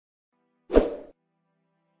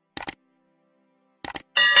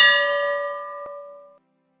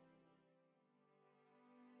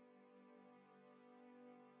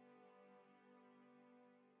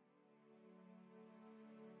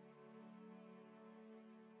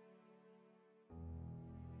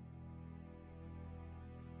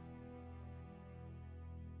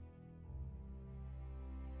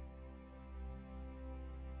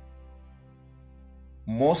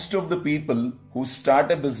Most of the people who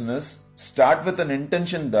start a business start with an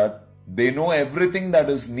intention that they know everything that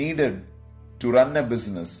is needed to run a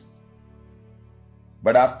business.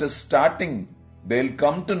 But after starting, they'll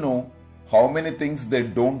come to know how many things they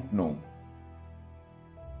don't know.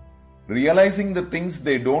 Realizing the things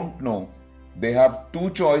they don't know, they have two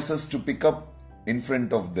choices to pick up in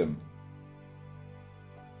front of them.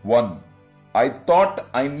 1. I thought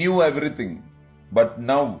I knew everything, but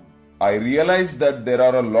now I realize that there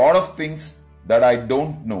are a lot of things that I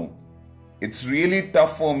don't know. It's really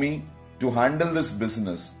tough for me to handle this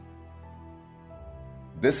business.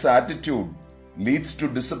 This attitude leads to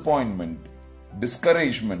disappointment,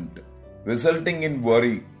 discouragement, resulting in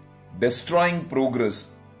worry, destroying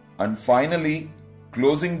progress, and finally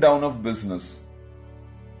closing down of business.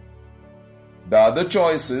 The other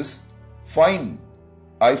choice is, fine,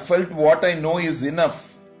 I felt what I know is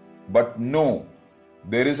enough, but no,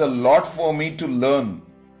 there is a lot for me to learn.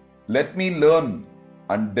 Let me learn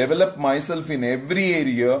and develop myself in every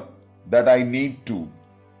area that I need to.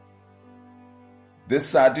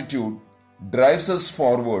 This attitude drives us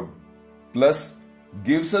forward, plus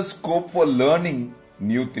gives us scope for learning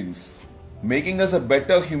new things, making us a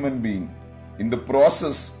better human being. In the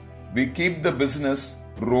process, we keep the business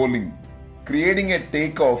rolling, creating a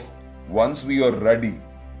takeoff once we are ready.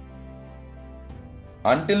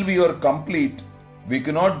 Until we are complete, we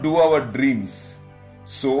cannot do our dreams.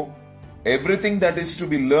 So, everything that is to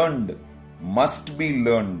be learned must be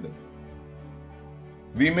learned.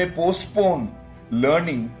 We may postpone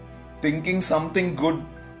learning thinking something good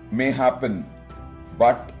may happen,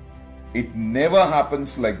 but it never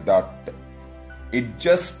happens like that. It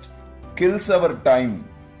just kills our time,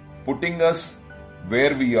 putting us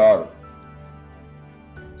where we are.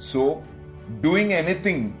 So, doing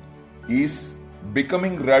anything is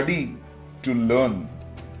becoming ready to learn.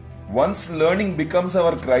 Once learning becomes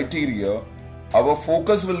our criteria, our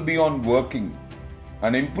focus will be on working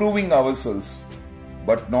and improving ourselves,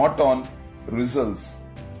 but not on results.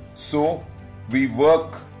 So, we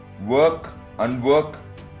work and work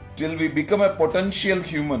till we become a potential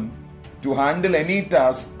human to handle any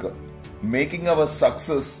task, making our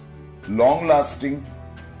success long-lasting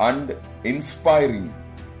and inspiring.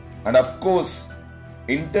 And of course,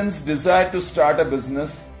 intense desire to start a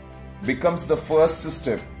business becomes the first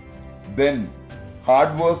step. Then,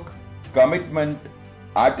 hard work, commitment,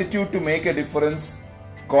 attitude to make a difference,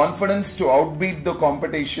 confidence to outbeat the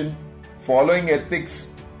competition, following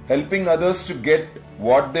ethics, helping others to get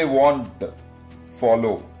what they want,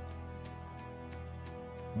 follow.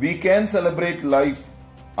 We can celebrate life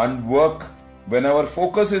and work when our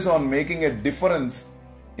focus is on making a difference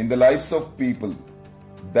in the lives of people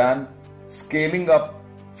than scaling up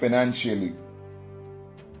financially.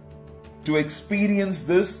 To experience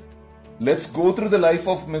this, let's go through the life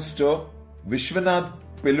of Mr. Vishwanath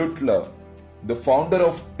Pillutla, the founder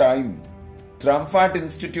of T.I.M.E, Triumphant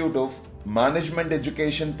Institute of Management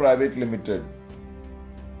Education Private Limited,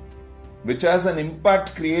 which has an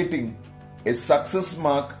impact creating a success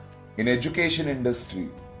mark in education industry.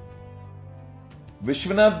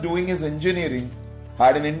 Vishwanath, doing his engineering,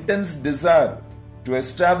 had an intense desire to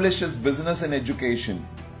establish his business in education,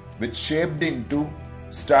 which shaped into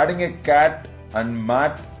starting a CAT and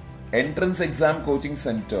MAT entrance exam coaching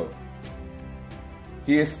center.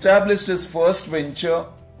 He established his first venture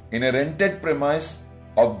in a rented premise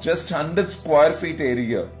of just 100 square feet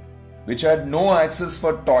area, which had no access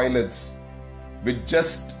for toilets, with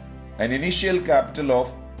just an initial capital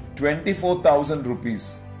of 24,000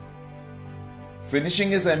 rupees. Finishing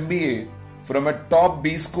his MBA from a top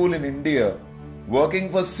B school in India, working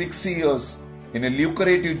for 6 years in a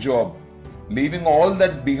lucrative job, leaving all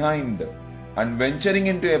that behind and venturing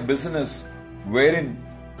into a business wherein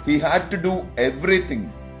he had to do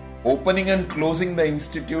everything, opening and closing the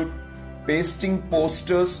institute, pasting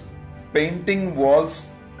posters, painting walls,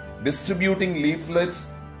 distributing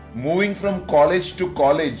leaflets, moving from college to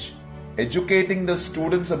college, educating the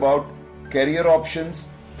students about career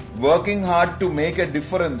options, working hard to make a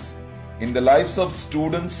difference in the lives of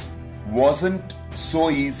students wasn't so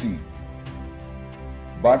easy.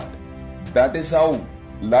 But that is how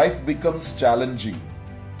life becomes challenging,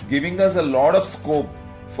 giving us a lot of scope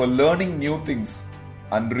for learning new things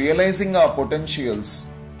and realizing our potentials,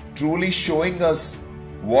 truly showing us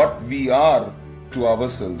what we are to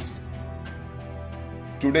ourselves.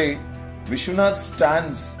 Today, Vishwanath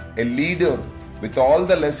stands a leader with all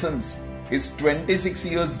the lessons his 26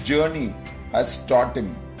 years journey has taught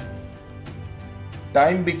him.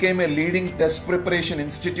 T.I.M.E became a leading test preparation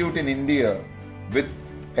institute in India with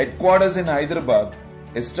headquarters in Hyderabad,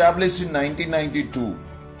 established in 1992.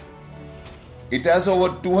 It has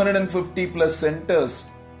over 250 plus centers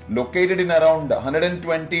located in around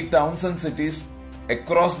 120 towns and cities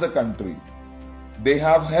across the country. They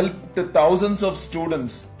have helped thousands of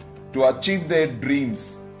students to achieve their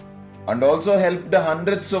dreams and also helped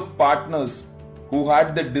hundreds of partners who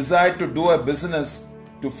had the desire to do a business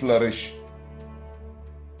to flourish.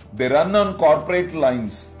 They run on corporate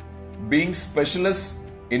lines, being specialists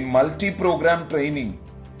in multi-program training,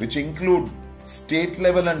 which include state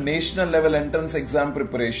level and national level entrance exam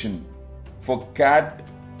preparation for CAT,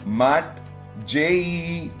 MAT,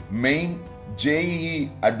 JEE Main,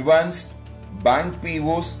 JEE Advanced, Bank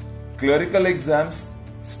POs, clerical exams,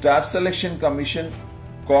 Staff Selection Commission,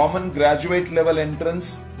 Common Graduate Level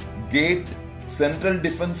Entrance, GATE, Central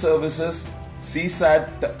Defense Services,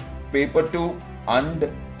 CSAT, Paper 2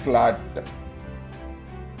 and CLAT.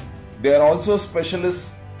 They are also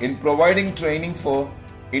specialists in providing training for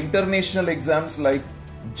international exams like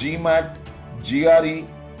GMAT, GRE,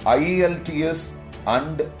 IELTS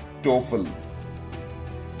and TOEFL.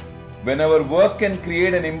 When our work can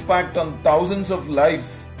create an impact on thousands of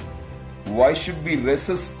lives, why should we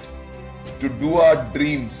resist to do our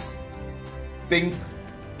dreams? Think.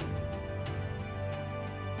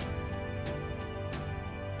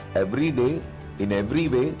 Every day, in every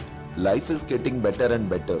way, life is getting better and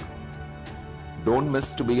better. Don't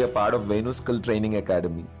miss to be a part of Venu Skill Training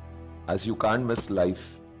Academy, as you can't miss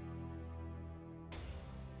life.